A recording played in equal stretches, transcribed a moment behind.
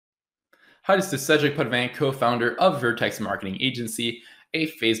Hi, this is Cedric Potvin, co-founder of Vertex Marketing Agency, a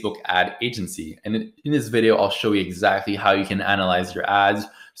Facebook ad agency. And in this video, I'll show you exactly how you can analyze your ads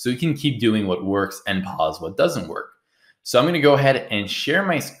so you can keep doing what works and pause what doesn't work. So I'm going to go ahead and share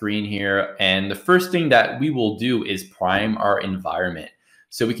my screen here. And the first thing that we will do is prime our environment.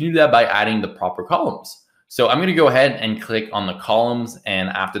 So we can do that by adding the proper columns. So I'm going to go ahead and click on the columns. And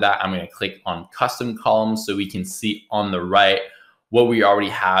after that, I'm going to click on custom columns so we can see on the right what we already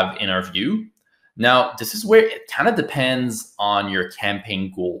have in our view. Now, this is where it kind of depends on your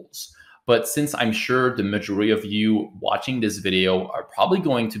campaign goals. But since I'm sure the majority of you watching this video are probably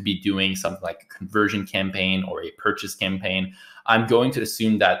going to be doing something like a conversion campaign or a purchase campaign, I'm going to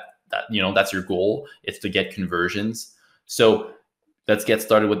assume that that's your goal. It's to get conversions. So let's get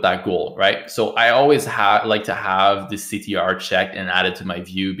started with that goal, right? So I always like to have the CTR checked and added to my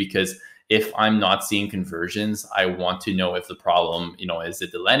view, because if I'm not seeing conversions, I want to know if the problem, is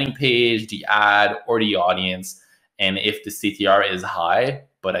it the landing page, the ad, or the audience? And if the CTR is high,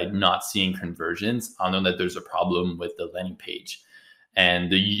 but I'm not seeing conversions, I'll know that there's a problem with the landing page.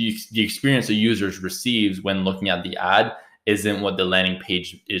 And the experience the users receives when looking at the ad isn't what the landing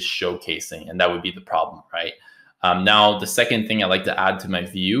page is showcasing. And that would be the problem, right? Now, the second thing I like to add to my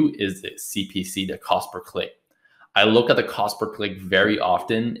view is the CPC, the cost per click. I look at the cost per click very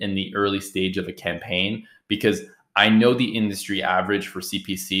often in the early stage of a campaign, because I know the industry average for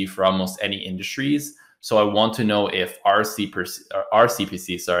CPC for almost any industries. So I want to know if our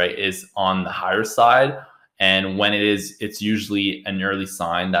CPC is on the higher side. And when it is, it's usually an early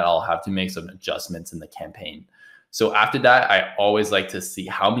sign that I'll have to make some adjustments in the campaign. So after that, I always like to see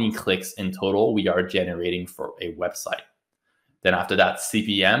how many clicks in total we are generating for a website. Then after that,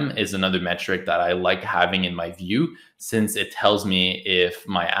 CPM is another metric that I like having in my view, since it tells me if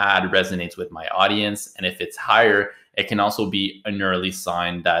my ad resonates with my audience. And if it's higher, it can also be an early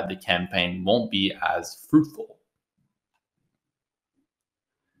sign that the campaign won't be as fruitful.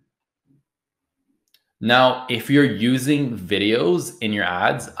 Now, if you're using videos in your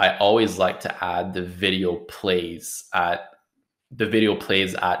ads, I always like to add the video plays at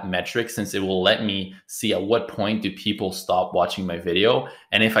metric, since it will let me see at what point do people stop watching my video.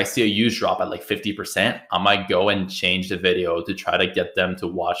 And if I see a huge drop at like 50%, I might go and change the video to try to get them to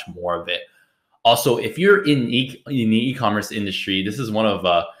watch more of it. Also, if you're in the e-commerce industry, this is one of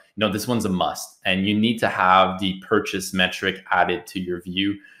this one's a must, and you need to have the purchase metric added to your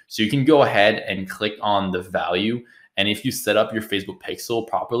view. So you can go ahead and click on the value, and if you set up your Facebook pixel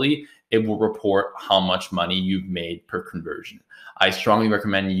properly, it will report how much money you've made per conversion. I strongly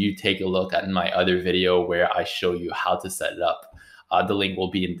recommend you take a look at my other video where I show you how to set it up. The link will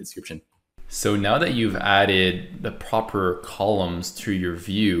be in the description. So now that you've added the proper columns to your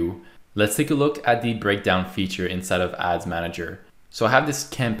view, let's take a look at the breakdown feature inside of Ads Manager. So I have this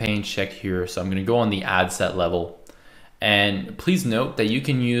campaign checked here. So I'm going to go on the ad set level. And please note that you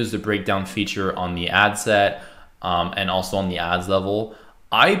can use the breakdown feature on the ad set and also on the ads level.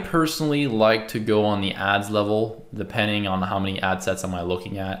 I personally like to go on the ads level, depending on how many ad sets am I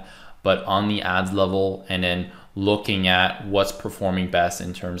looking at, but on the ads level, and then looking at what's performing best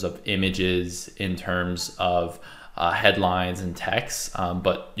in terms of images, in terms of headlines and text.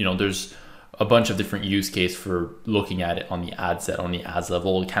 But there's a bunch of different use case for looking at it on the ad set, on the ads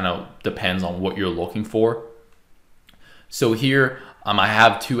level. It kind of depends on what you're looking for. So here I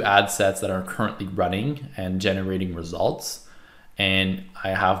have two ad sets that are currently running and generating results. And I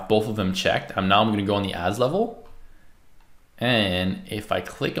have both of them checked. I'm going to go on the ads level. And if I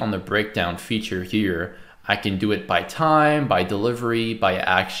click on the breakdown feature here, I can do it by time, by delivery, by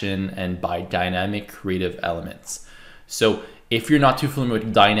action, and by dynamic creative elements. So if you're not too familiar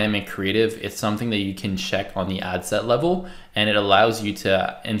with dynamic creative, it's something that you can check on the ad set level, and it allows you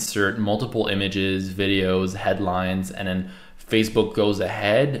to insert multiple images, videos, headlines, and then Facebook goes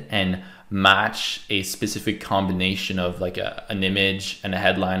ahead and match a specific combination of like an image and a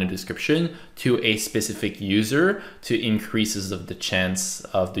headline and description to a specific user to increases of the chance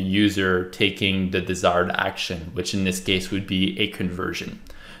of the user taking the desired action, which in this case would be a conversion.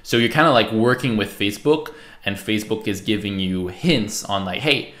 So you're kind of like working with Facebook, and Facebook is giving you hints on like,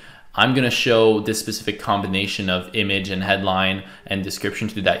 hey, I'm going to show this specific combination of image and headline and description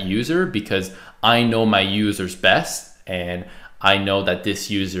to that user because I know my users best, and I know that this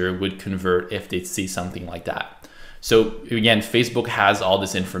user would convert if they see something like that. So again, Facebook has all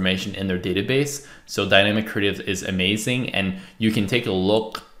this information in their database. So dynamic creative is amazing, and you can take a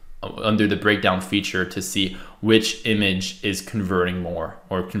look under the breakdown feature to see which image is converting more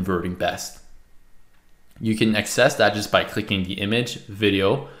or converting best. You can access that just by clicking the image,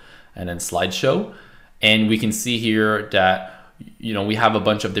 video, and then slideshow. And we can see here that we have a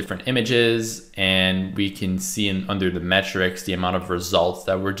bunch of different images, and we can see under the metrics the amount of results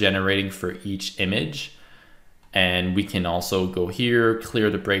that we're generating for each image. And we can also go here, clear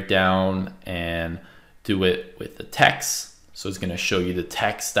the breakdown, and do it with the text. So it's going to show you the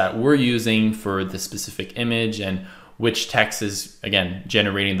text that we're using for the specific image and which text is, again,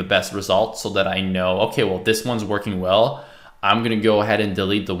 generating the best results, so that I know, okay, well, this one's working well. I'm going to go ahead and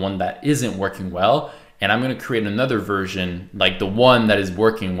delete the one that isn't working well. And I'm going to create another version, like the one that is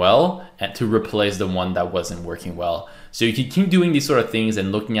working well, and to replace the one that wasn't working well. So you can keep doing these sort of things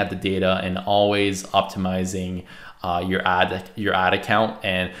and looking at the data and always optimizing your ad account.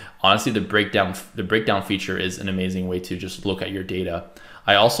 And honestly, the breakdown feature is an amazing way to just look at your data.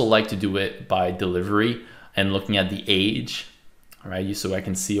 I also like to do it by delivery and looking at the age. All right, so I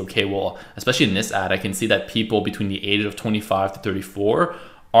can see, okay, well, especially in this ad, I can see that people between the age of 25 to 34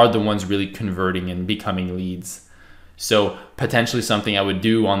 are the ones really converting and becoming leads. So potentially something I would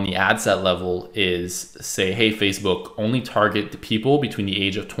do on the ad set level is say, hey, Facebook, only target the people between the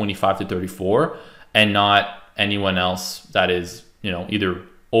age of 25 to 34 and not anyone else that is, either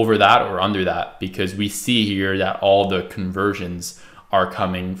over that or under that, because we see here that all the conversions are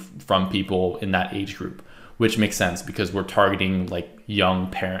coming from people in that age group, which makes sense because we're targeting like young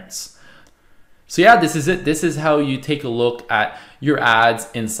parents. So yeah, this is it. This is how you take a look at your ads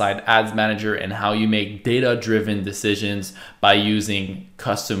inside Ads Manager and how you make data-driven decisions by using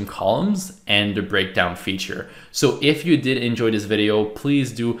custom columns and the breakdown feature. So if you did enjoy this video,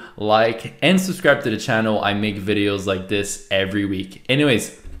 please do like and subscribe to the channel. I make videos like this every week.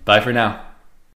 Anyways, bye for now.